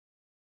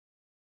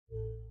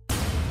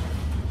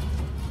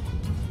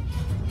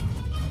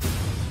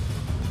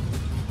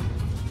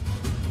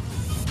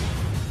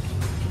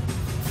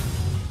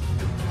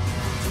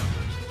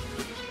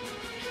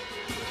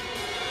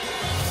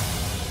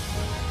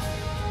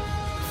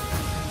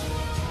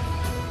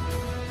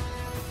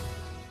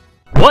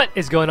What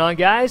is going on,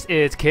 guys?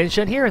 It's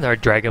KinShun here in our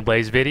Dragon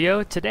Blaze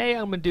video. Today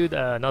I'm going to do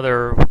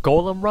another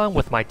Golem run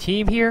with my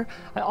team here.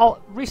 I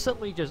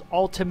recently just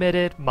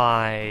ultimated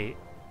my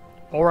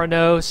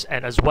Oranos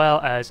and as well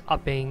as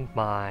upping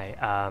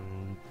my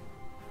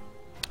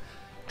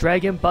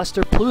Dragon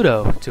Buster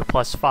Pluto to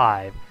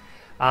 +5.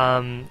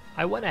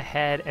 I went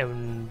ahead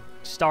and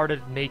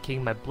started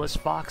making my Bliss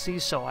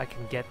Foxies so I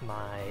can get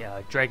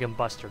my Dragon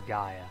Buster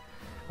Gaia.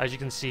 As you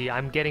can see,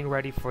 I'm getting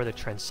ready for the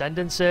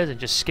Transcendences and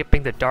just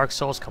skipping the Dark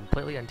Souls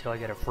completely until I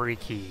get a free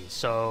key.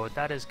 So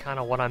that is kind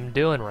of what I'm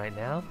doing right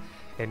now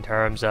in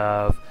terms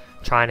of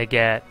trying to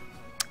get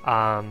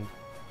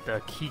the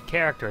key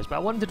characters. But I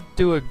wanted to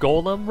do a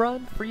Golem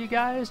run for you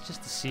guys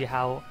just to see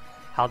how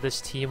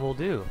this team will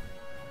do.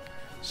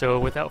 So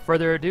without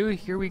further ado,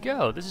 here we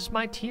go. This is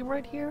my team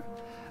right here.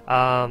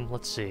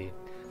 Let's see.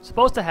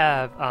 Supposed to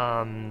have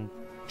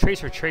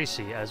Tracer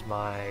Tracy as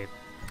my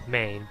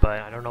main,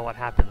 but I don't know what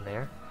happened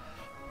there.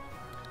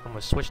 I'm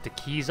going to switch the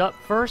keys up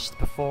first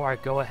before I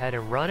go ahead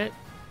and run it.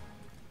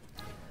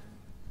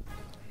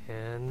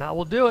 And that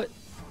will do it.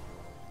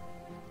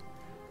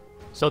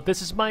 So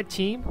this is my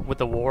team with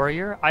the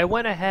warrior. I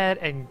went ahead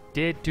and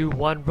did do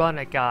one run.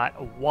 I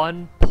got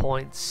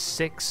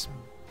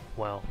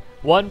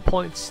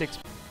 1.6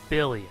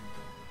 billion,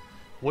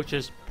 which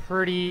is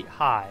pretty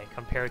high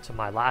compared to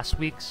my last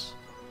week's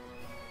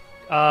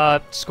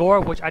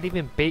score, which I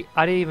didn't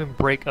even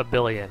break a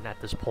billion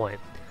at this point.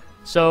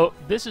 So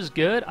this is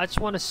good. I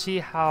just want to see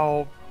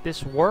how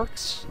this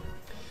works.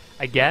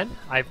 Again,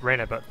 I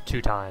ran it about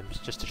 2 times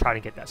just to try to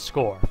get that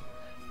score,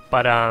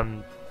 but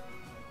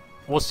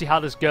we'll see how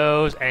this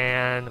goes,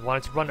 and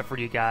wanted to run it for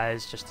you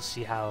guys just to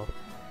see how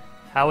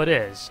it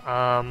is.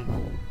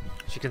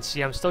 As you can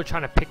see, I'm still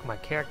trying to pick my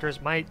characters.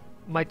 My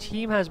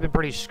team has been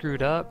pretty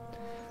screwed up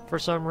for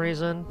some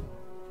reason,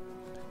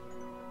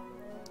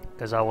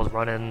 because I was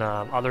running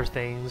other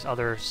things,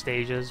 other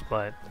stages,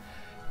 but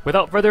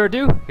without further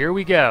ado, here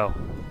we go.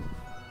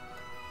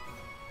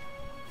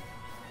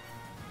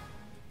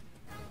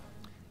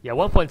 Yeah,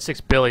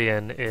 1.6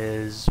 billion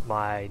is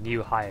my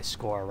new highest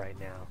score right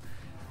now.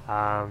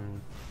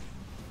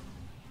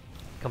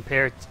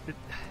 Compared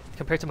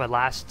to my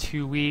last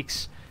 2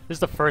 weeks, this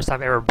is the first time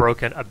I've ever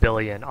broken a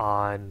billion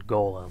on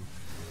Golem.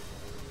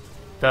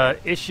 The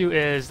issue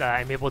is that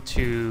I'm able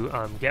to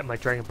get my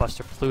Dragon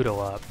Buster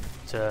Pluto up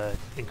to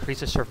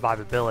increase the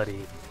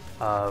survivability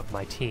of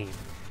my team.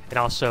 And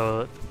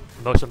also,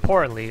 most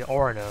importantly,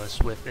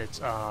 Oranos with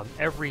its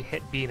every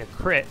hit being a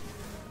crit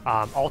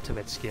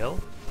ultimate skill.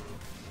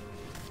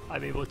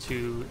 I'm able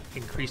to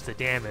increase the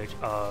damage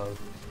of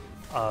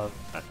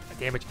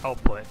damage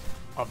output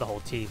of the whole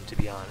team, to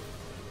be honest.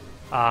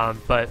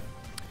 But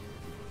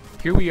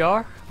here we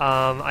are.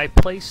 I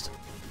placed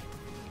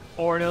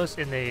Oranos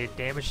in the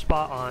damage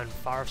spot on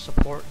fire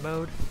support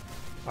mode,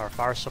 or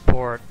fire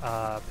support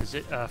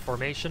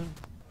formation.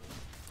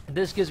 And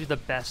this gives me the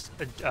best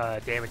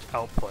damage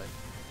output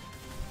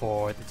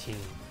for the team.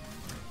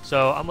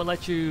 So I'm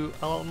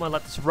gonna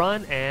let this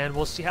run, and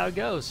we'll see how it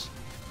goes.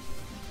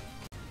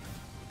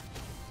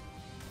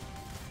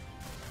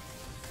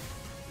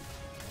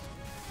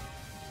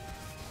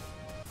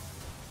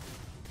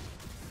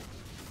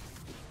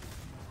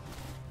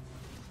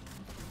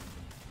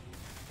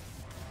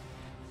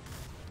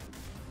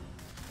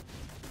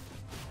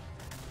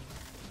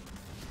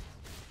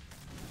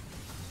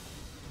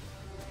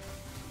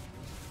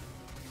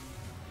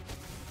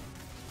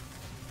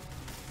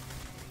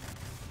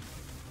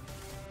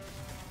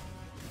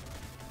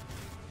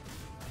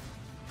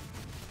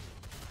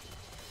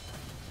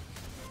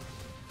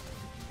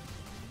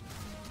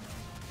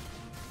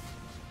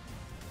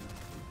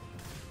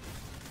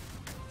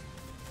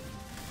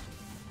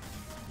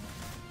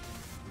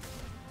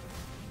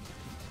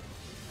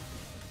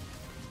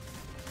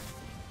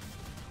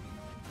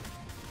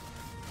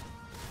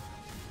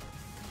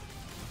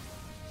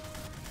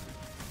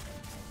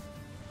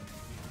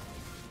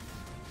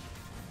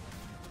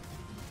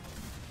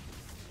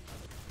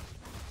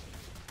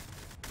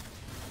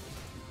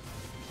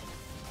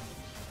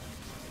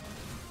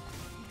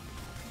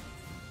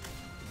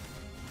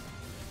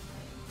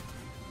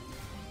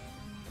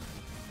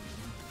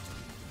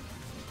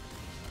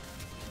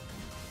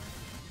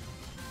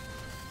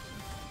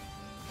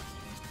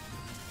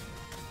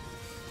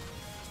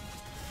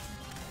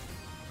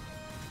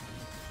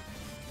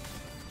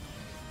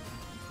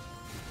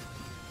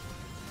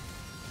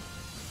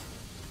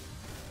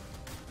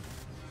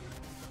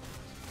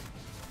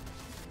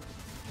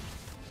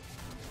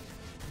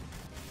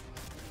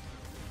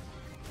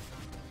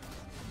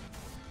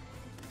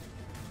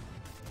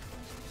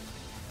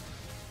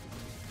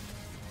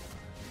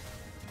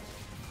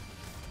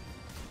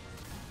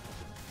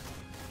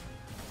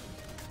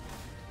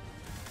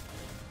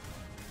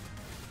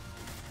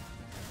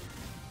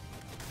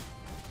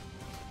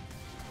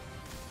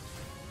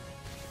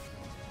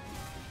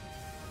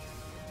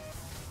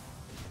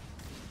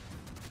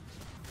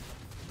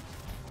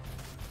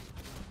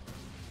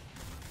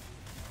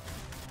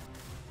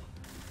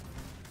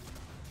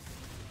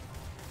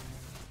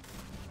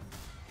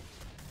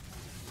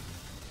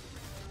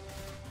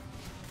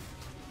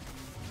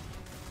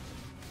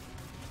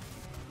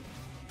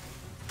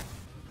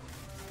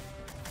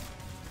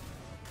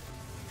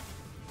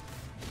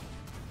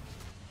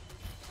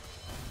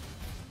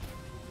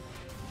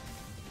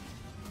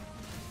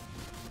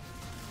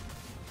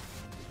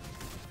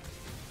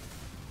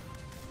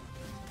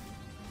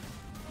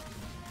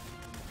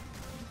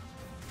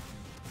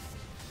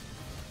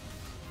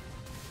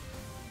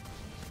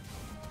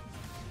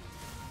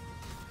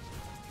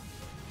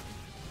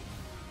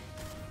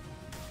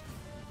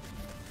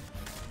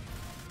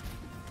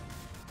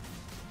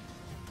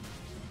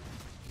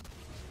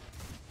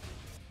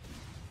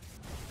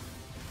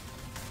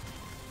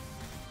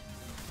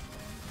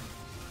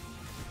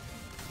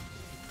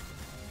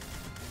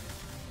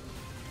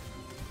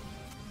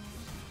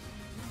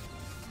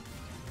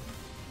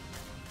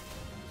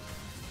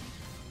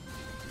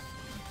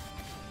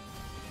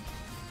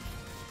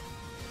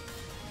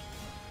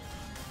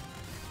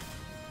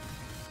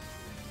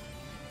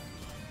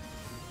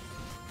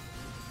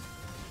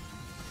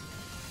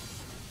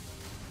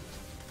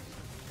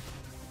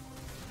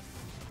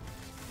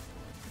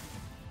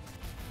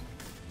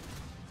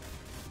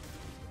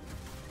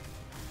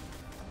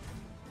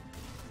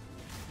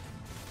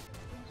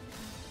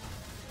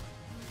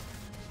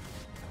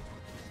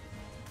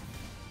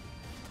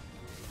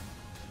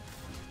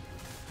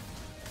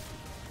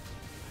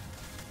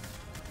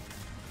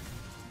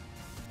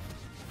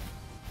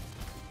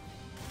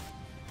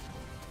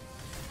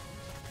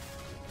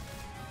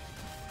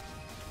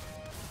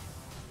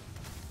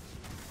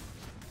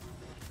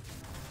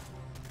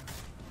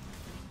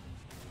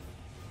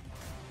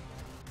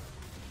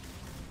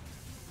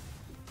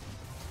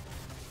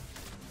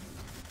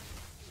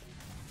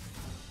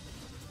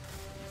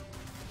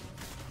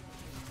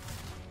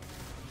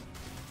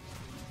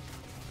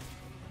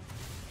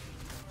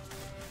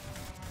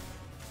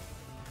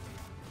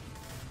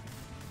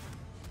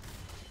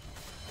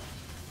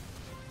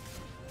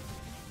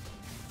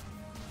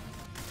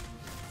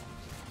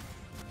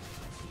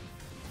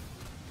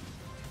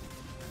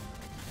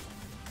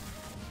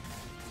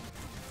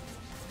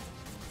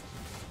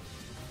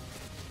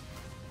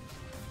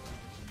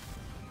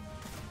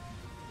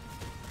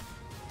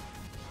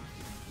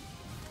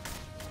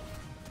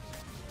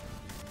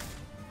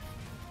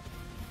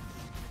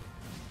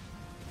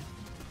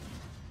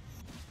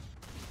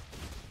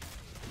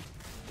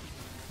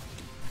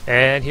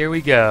 And here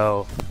we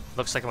go.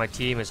 Looks like my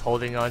team is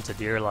holding on to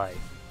dear life.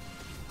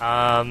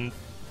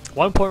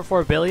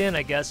 1.4 billion,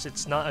 I guess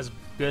it's not as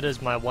good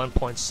as my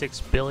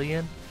 1.6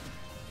 billion.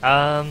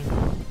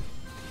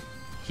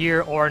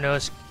 Here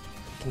Oranos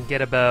can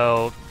get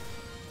about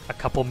a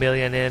couple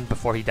million in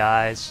before he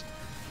dies.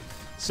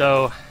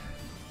 So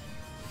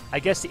I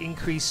guess the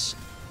increase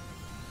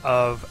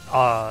of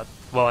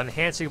well,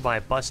 enhancing my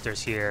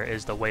busters here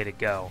is the way to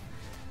go.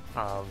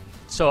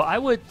 So I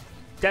would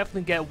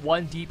definitely get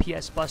one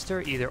DPS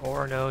buster, either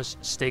Oranos,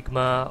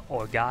 Stigma,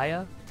 or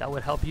Gaia. That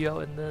would help you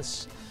out in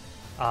this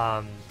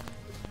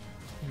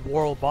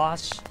world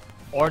boss.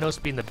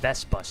 Oranos being the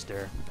best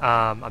buster.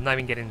 I'm not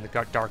even getting the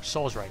Dark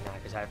Souls right now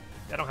because I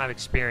don't have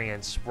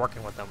experience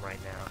working with them right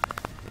now.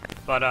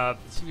 But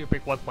let's see, a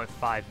big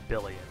 1.5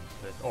 billion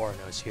with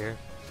Oranos here,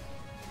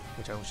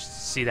 which I don't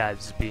see that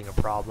as being a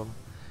problem.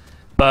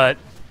 But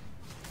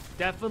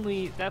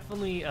definitely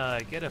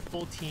get a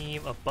full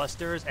team of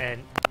busters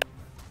and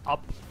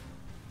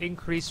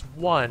increase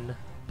one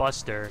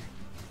buster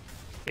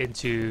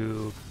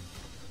into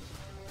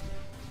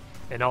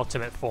an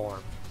ultimate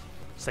form,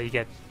 so you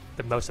get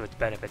the most of its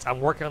benefits. I'm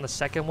working on the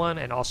second one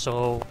and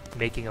also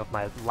making of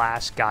my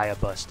last Gaia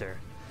buster,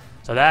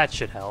 so that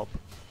should help.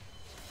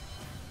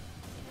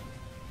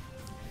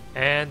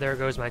 And there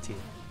goes my team.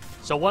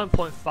 So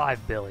 1.5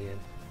 billion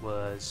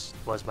was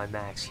my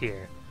max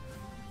here,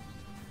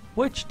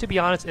 which, to be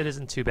honest, it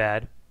isn't too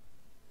bad.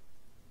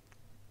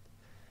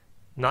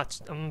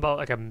 I'm about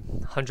like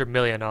 100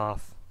 million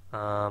off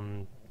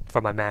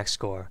for my max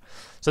score.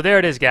 So there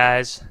it is,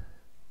 guys.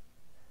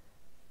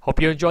 Hope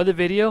you enjoyed the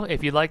video.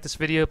 If you like this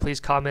video, please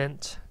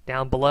comment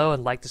down below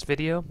and like this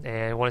video.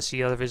 And want to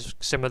see other videos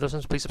similar to this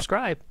one, please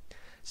subscribe.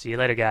 See you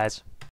later, guys.